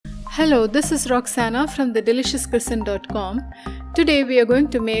Hello, this is Roxana from thedeliciouscrescent.com. Today we are going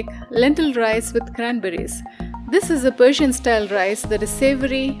to make lentil rice with cranberries. This is a Persian style rice that is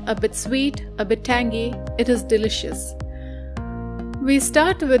savory, a bit sweet, a bit tangy. It is delicious. We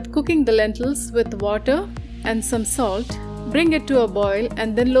start with cooking the lentils with water and some salt. Bring it to a boil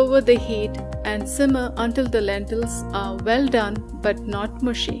and then lower the heat and simmer until the lentils are well done but not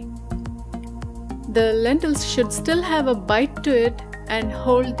mushy. The lentils should still have a bite to it and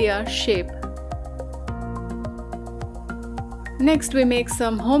hold their shape. Next we make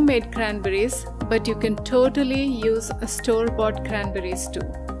some homemade cranberries, but you can totally use store-bought cranberries too.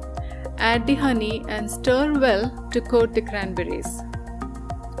 Add the honey and stir well to coat the cranberries.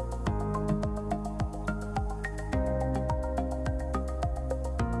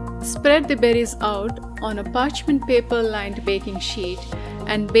 Spread the berries out on a parchment paper lined baking sheet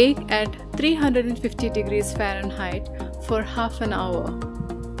and bake at 350 degrees Fahrenheit for half an hour.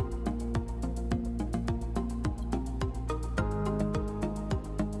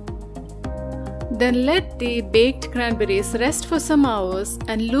 Then let the baked cranberries rest for some hours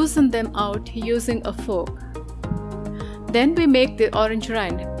and loosen them out using a fork. Then we make the orange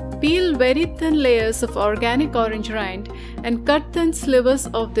rind. Peel very thin layers of organic orange rind and cut thin slivers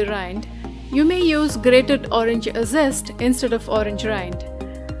of the rind. You may use grated orange zest instead of orange rind.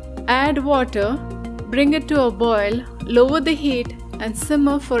 Add water, bring it to a boil, lower the heat and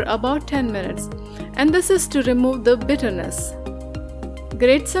simmer for about 10 minutes. And this is to remove the bitterness.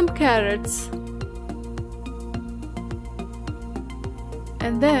 Grate some carrots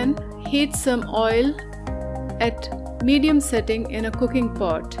and then heat some oil at medium setting in a cooking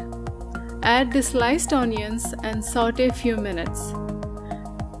pot. Add the sliced onions and saute a few minutes.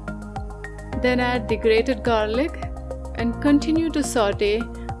 Then add the grated garlic and continue to saute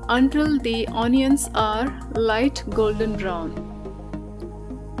until the onions are light golden brown.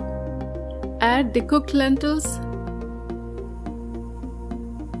 Add the cooked lentils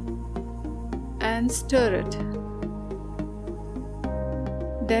and stir it.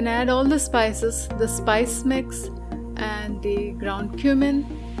 Then add all the spices, the spice mix and the ground cumin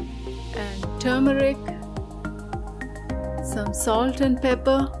and turmeric, some salt and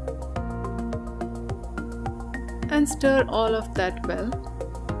pepper, and stir all of that well.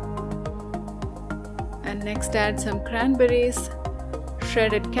 And next add some cranberries,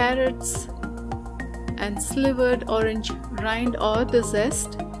 shredded carrots and slivered orange rind or the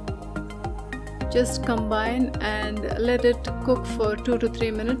zest. Just combine and let it cook for 2 to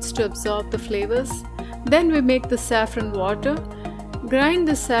 3 minutes to absorb the flavors. Then we make the saffron water. Grind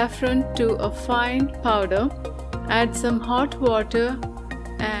the saffron to a fine powder. Add some hot water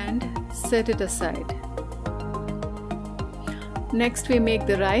and set it aside. Next we make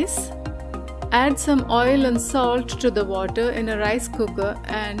the rice. Add some oil and salt to the water in a rice cooker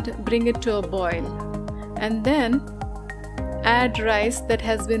and bring it to a boil. And then add rice that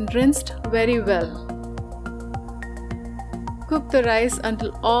has been rinsed very well. Cook the rice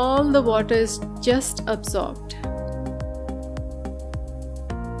until all the water is just absorbed.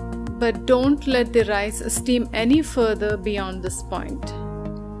 But don't let the rice steam any further beyond this point.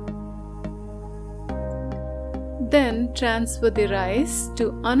 Then transfer the rice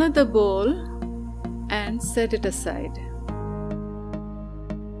to another bowl and set it aside.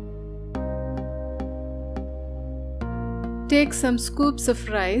 Take some scoops of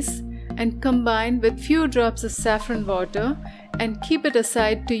rice and combine with few drops of saffron water and keep it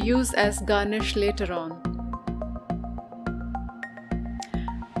aside to use as garnish later on.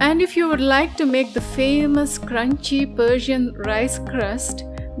 And if you would like to make the famous crunchy Persian rice crust,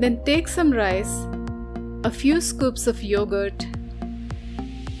 then take some rice, a few scoops of yogurt,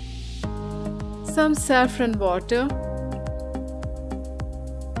 some saffron water,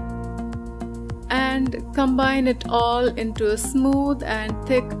 and combine it all into a smooth and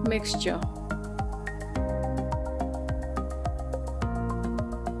thick mixture.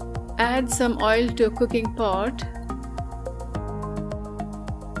 Add some oil to a cooking pot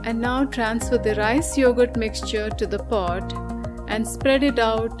and now transfer the rice yogurt mixture to the pot and spread it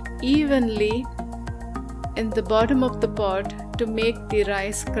out evenly in the bottom of the pot to make the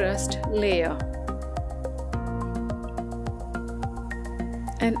rice crust layer.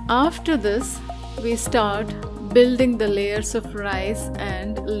 And after this, we start building the layers of rice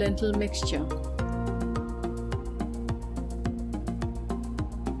and lentil mixture.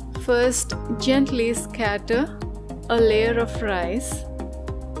 First, gently scatter a layer of rice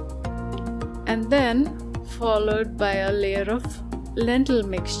and then followed by a layer of lentil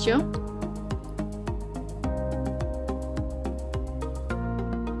mixture.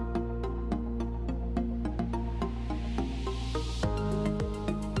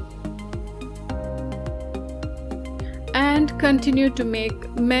 and continue to make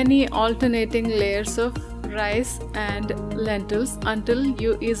many alternating layers of rice and lentils until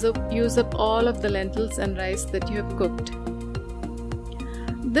you use up all of the lentils and rice that you have cooked.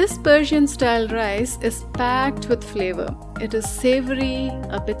 This Persian style rice is packed with flavor. It is savory,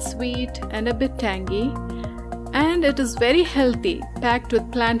 a bit sweet and a bit tangy, and it is very healthy, packed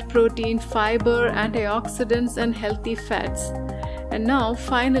with plant protein, fiber, antioxidants and healthy fats. And now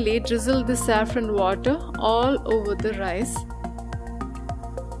finally drizzle the saffron water all over the rice.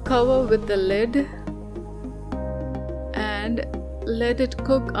 Cover with the lid and let it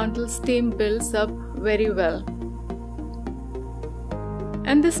cook until steam builds up very well.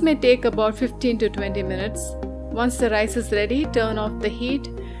 And this may take about 15 to 20 minutes. Once the rice is ready, turn off the heat.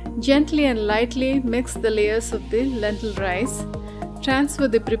 Gently and lightly mix the layers of the lentil rice. Transfer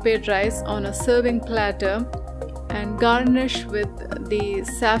the prepared rice on a serving platter and garnish with the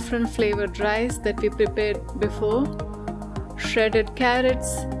saffron flavored rice that we prepared before. Shredded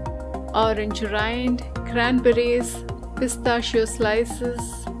carrots, orange rind, cranberries, pistachio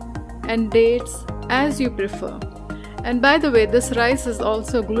slices and dates as you prefer. And by the way, this rice is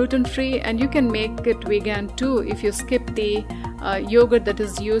also gluten free and you can make it vegan too if you skip the yogurt that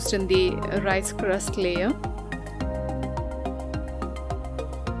is used in the rice crust layer.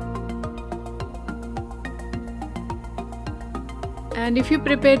 And if you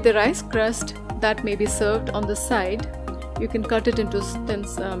prepared the rice crust, that may be served on the side. You can cut it into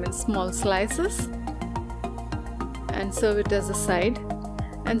small slices and serve it as a side.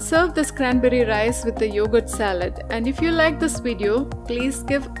 And serve this cranberry rice with the yogurt salad. And if you like this video, please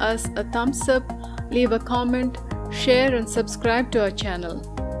give us a thumbs up, leave a comment, share and subscribe to our channel.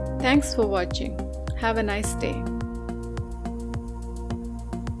 Thanks for watching. Have a nice day.